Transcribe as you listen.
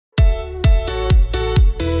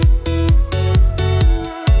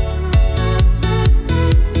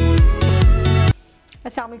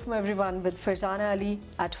Assalamu alaikum everyone with Farzana Ali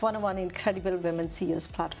at 101 Incredible Women CEOs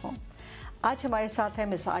platform. आज हमारे साथ है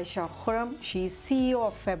Miss Aisha Khurram. She is CEO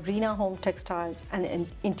of Fabrina Home Textiles and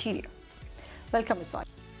Interior. Welcome, Miss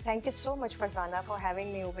Aisha. Thank you so much, Farzana, for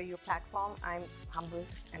having me over your platform. I'm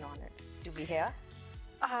humbled and honored to be here.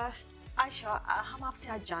 Aisha, हम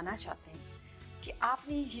आपसे आज जानना चाहते हैं कि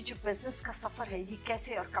आपने ये जो बिजनेस का सफ़र है ये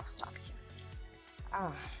कैसे और कब स्टार्ट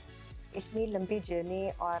किया? इतनी लंबी जर्नी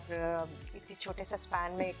और इतने छोटे से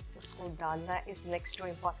स्पैन में उसको डालना is next to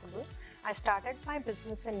impossible. I started my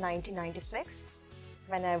business in 1996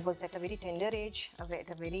 when I was at a very tender age,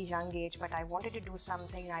 at a very young age, but I wanted to do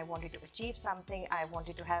something, I wanted to achieve something, I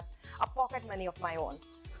wanted to have a pocket money of my own.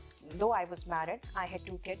 Though I was married, I had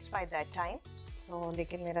 2 kids by that time. So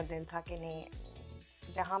लेकिन मेरा दिल था कि नहीं,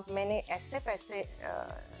 जहाँ मैंने ऐसे पैसे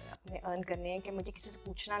अपने अर्न करने हैं कि मुझे किसी से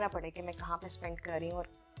पूछना ना पड़े कि मैं कहाँ पे स्पेंड कर रही हूँ और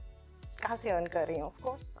कहाँ से अर्न कर रही हूँ. ऑफ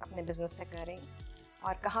कोर्स अपने बिजनेस से कर रही हूँ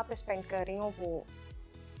और कहाँ पे स्पेंड कर रही हूँ वो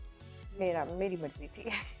मेरी मर्जी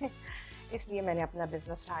थी. इसलिए मैंने अपना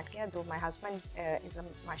बिजनेस स्टार्ट किया. दो माय हस्बैंड इज़ अ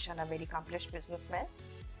माशाल्लाह वेरी अकम्प्लिश्ड बिजनेसमैन,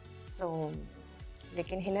 सो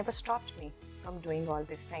लेकिन he never stopped me from doing all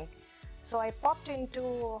this thing. So I popped into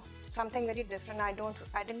something very different.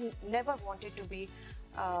 I didn't never wanted to be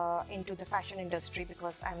into the fashion industry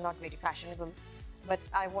because I'm not very fashionable, but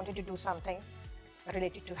I wanted to do something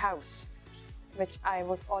related to house, which I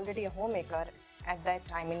was already a homemaker at that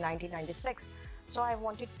time in 1996. So I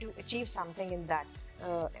wanted to achieve something in that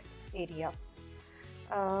area.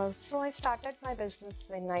 So I started my business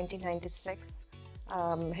in 1996,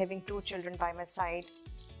 having 2 children by my side.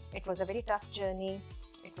 It was a very tough journey.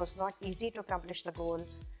 It was not easy to accomplish the goal.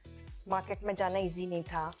 Market में जाना easy नहीं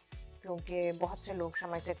था क्योंकि बहुत से लोग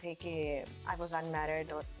समझते थे कि I was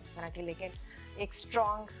unmarried और इस तरह की, लेकिन एक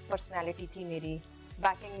strong personality थी मेरी,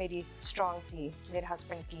 backing मेरी strong थी, मेरे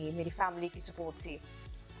husband की, मेरी family की support थी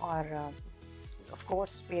और of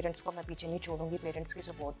course parents को मैं पीछे नहीं छोड़ूंगी, parents की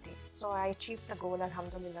support थी. So I achieved the goal.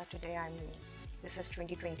 Alhamdulillah, today this is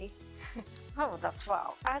 2020. Oh, that's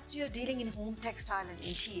wow. As you're dealing in home textile and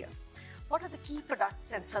interior, what are the key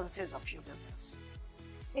products and services of your business?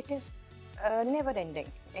 It is never ending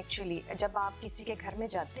actually. जब आप किसी के घर में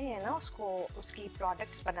जाते हैं ना उसकी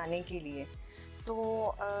products बनाने के लिए, तो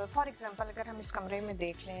for example अगर हम इस कमरे में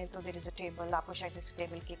देख लें तो there is a table. आपको शायद इस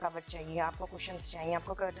टेबल की कवर चाहिए, आपको cushions चाहिए,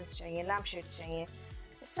 आपको curtains चाहिए, lamp shades चाहिए.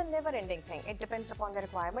 It's a never ending thing. It depends upon the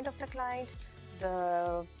requirement of the client,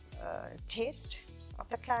 the taste of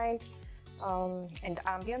the client, and the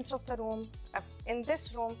ambience of the room. In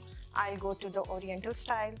this room I'll go to the oriental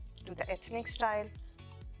style, to the ethnic style.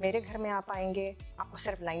 मेरे घर में आप आएंगे, आपको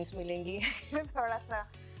सिर्फ lines मिलेंगी. थोड़ा सा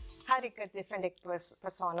हर एक डिफरेंट एक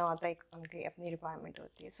पर्सोना होता है, उनकी अपनी रिक्वायरमेंट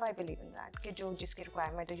होती है. सो आई बिलीव इन दैट कि जो जिसकी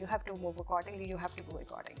रिक्वायरमेंट है, you have to move accordingly, you have to go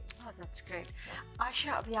accordingly. Oh, that's great.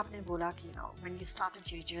 Aisha, अभी आपने बोला कि when you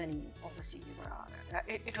started your journey, obviously you were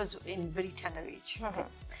it was in very tender age, okay?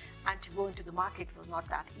 And to go into the market was not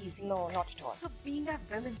that easy. No, not at all. So being a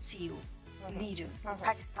women CEO leader in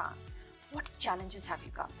Pakistan, what challenges have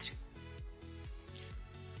you gone through?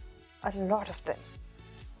 A lot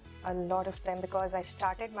of them, because I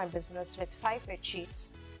started my business with 5 bed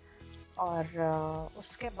sheets और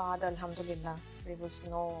उसके बाद अल्हम्दुलिल्लाह there was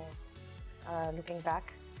no looking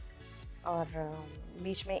back. और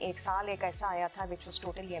बीच में एक साल एक ऐसा आया था which was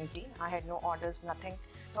totally empty. I had no orders, nothing.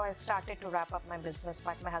 So I started to wrap up my business,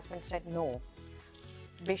 but my husband said no.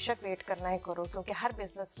 बेशक वेट करना है करो क्योंकि हर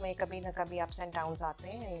बिजनेस में कभी ना कभी अप्स एंड डाउन्स आते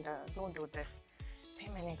हैं, एंड डोंट डू दिस. फिर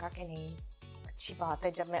मैंने कहा कि नहीं, अच्छी बात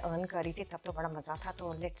है, जब मैं अर्न कर रही थी तब तो बड़ा मज़ा था,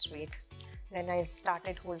 तो let's wait. Then I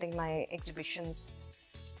started holding my exhibitions.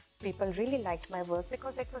 People really liked my work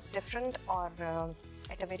because it was different और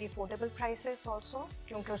at a very affordable prices also,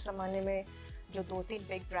 क्योंकि उस ज़माने में जो 2-3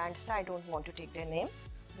 बिग ब्रांड्स थे, I don't want to take their name,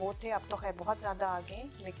 वो थे. अब तो खैर बहुत ज़्यादा आगे,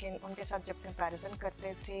 लेकिन उनके साथ जब कंपैरिजन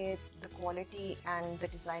करते थे, the quality and the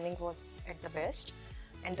designing was at the best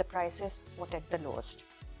and the prices were at the lowest.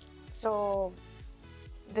 So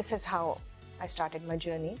this is how I started my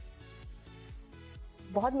journey.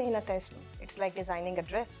 बहुत मेहनत है इसमें. It's like designing a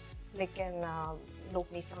dress, लेकिन लोग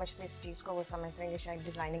नहीं समझते इस चीज़ को. वो समझते हैं कि शायद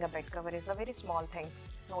designing a bed cover is a very small thing.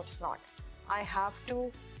 No, it's not. I have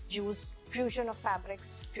to use fusion of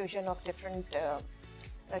fabrics, fusion of different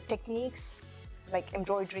techniques like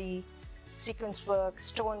embroidery, sequence work,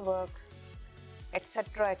 stone work,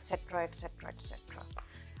 etc. etc. etc. etc.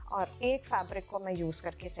 और एक fabric को मैं use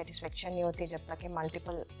करके satisfaction नहीं होती जब तक कि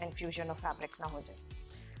मल्टीपल इन्फ्यूजन ऑफ फैब्रिक ना हो जाए.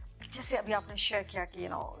 जैसे अभी आपने शेयर किया कि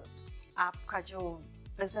आपका जो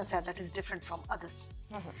बिजनेस है that is different from others.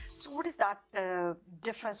 So what is that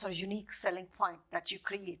difference और unique selling point that you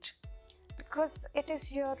create? because it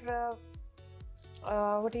is your,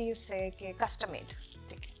 what do you से कि कस्टम मेड,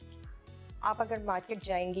 ठीक है, आप अगर मार्केट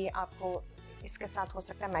जाएंगी आपको इसके साथ हो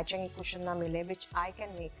सकता है मैचिंग कुशन ना मिले, विच I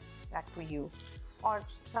can make that for you, और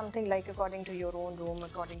something like according to your own room,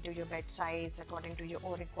 according to your bed size, according to your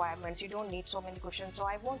own requirements. You don't need so many cushions, so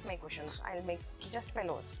I won't make cushions, I will make just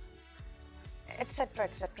pillows etcetera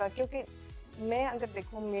etcetera. क्योंकि मैं अगर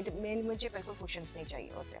देखूँ मुझे बिल्कुल cushions नहीं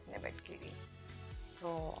चाहिए होते अपने बेड के लिए.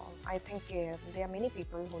 So I think there are many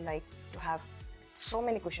people who like to have so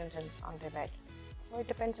many cushions on their bed. So it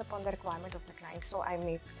depends upon the requirement of the client. So I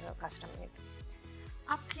make custom made.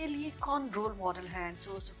 आपके लिए कौन role model है and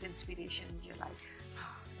source of inspiration in your life?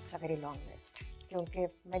 It's a very long list. क्योंकि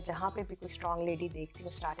मैं जहाँ पे भी कोई strong lady देखती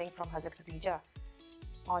हूँ, starting from Hazrat Khadija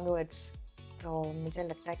onwards, तो मुझे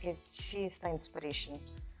लगता है कि she is the inspiration.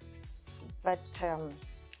 But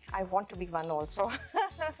I want to be one also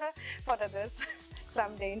for others.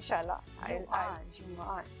 Someday, inshallah. You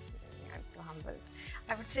are. I'm so humbled.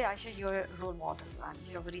 I would say, Aisha, you're a role model and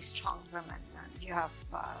you're a very strong woman and you have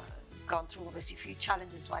gone through obviously a few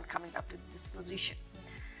challenges while coming up to this position.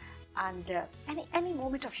 And any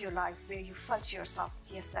moment of your life where you felt yourself,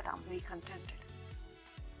 yes, that I'm very contented?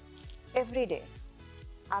 Every day.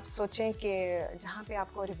 आप सोचें कि जहाँ पे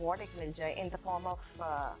आपको reward एक मिल जाए in the form of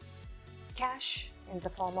cash, in the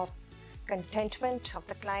form of contentment of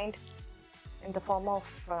the client, in the form of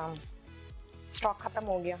stock ख़त्म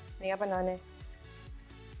हो गया, नया बनाने.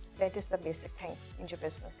 That is the basic thing in your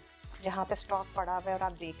business. जहाँ पे स्टॉक पड़ा हुआ है और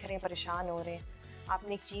आप देख रहे हैं, परेशान हो रहे हैं,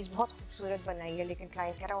 आपने एक चीज़ बहुत खूबसूरत बनाई है लेकिन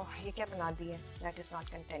क्लाइंट कह रहा है ये क्या बना दी है, that is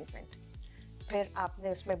not contentment. फिर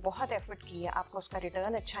आपने उसमें बहुत एफर्ट किया, आपको उसका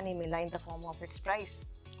रिटर्न अच्छा नहीं मिला in the form of its price,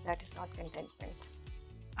 that is not contentment.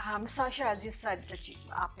 Miss Aisha, as you said that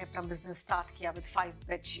आपने अपना business start किया with 5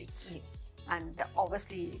 bed sheets. Yes. And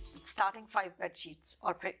obviously starting 5 bed sheets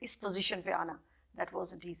और फिर इस position पे आना, that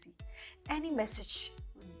wasn't easy. Any message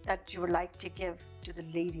that you would like to give to the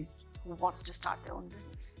ladies who wants to start their own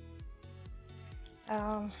business?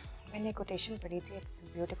 मैंने quotation पढ़ी थी, it's a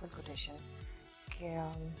beautiful quotation, कि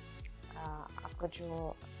आपको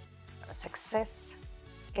जो success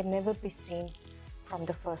can never be seen from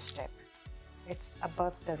the first step, it's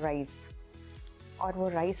above the rise. और वो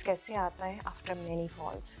rise कैसे आता है? After many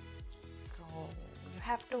falls. So you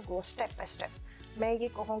have to go step by step. मैं ये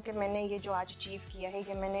कहूँ कि मैंने ये जो आज अचीव किया है,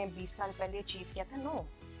 ये मैंने 20 साल पहले अचीव किया था, no,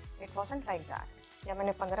 it wasn't like that. या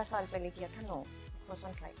मैंने 15 साल पहले किया था, no, it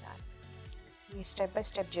wasn't like that. ये step by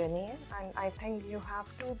step journey है, and I think you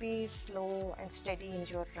have to be slow and steady in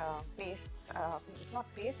your pace, not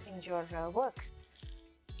pace, in your work.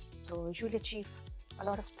 So you'll achieve a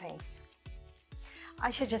lot of things.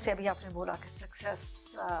 Aisha, जैसे अभी आपने बोला कि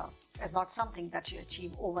success is not something that you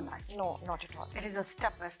achieve overnight. No, not at all. It is a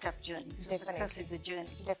step-by-step journey. So Definitely. Success is a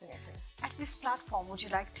journey. Definitely. At this platform, would you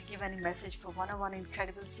like to give any message for one-on-one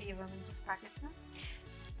incredible CEO women of Pakistan?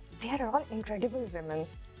 They are all incredible women.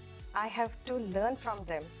 I have to learn from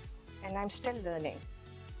them, and I'm still learning.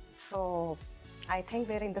 So I think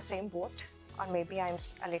we're in the same boat, or maybe I'm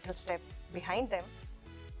a little step behind them.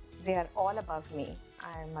 They are all above me,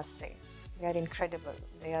 I must say. They are incredible.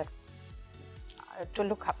 They are to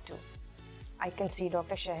look up to. I can see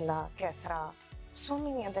Dr. Shehla, Kesra, so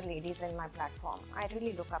many other ladies in my platform. I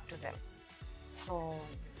really look up to them. So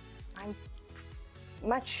I'm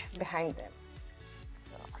much behind them.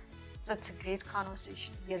 So it's a great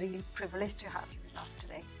conversation. We are really privileged to have you with us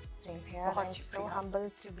today. Same here. I'm so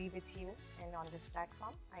humbled to be with you and on this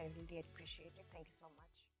platform. I really appreciate it. Thank you so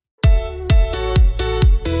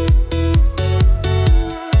much.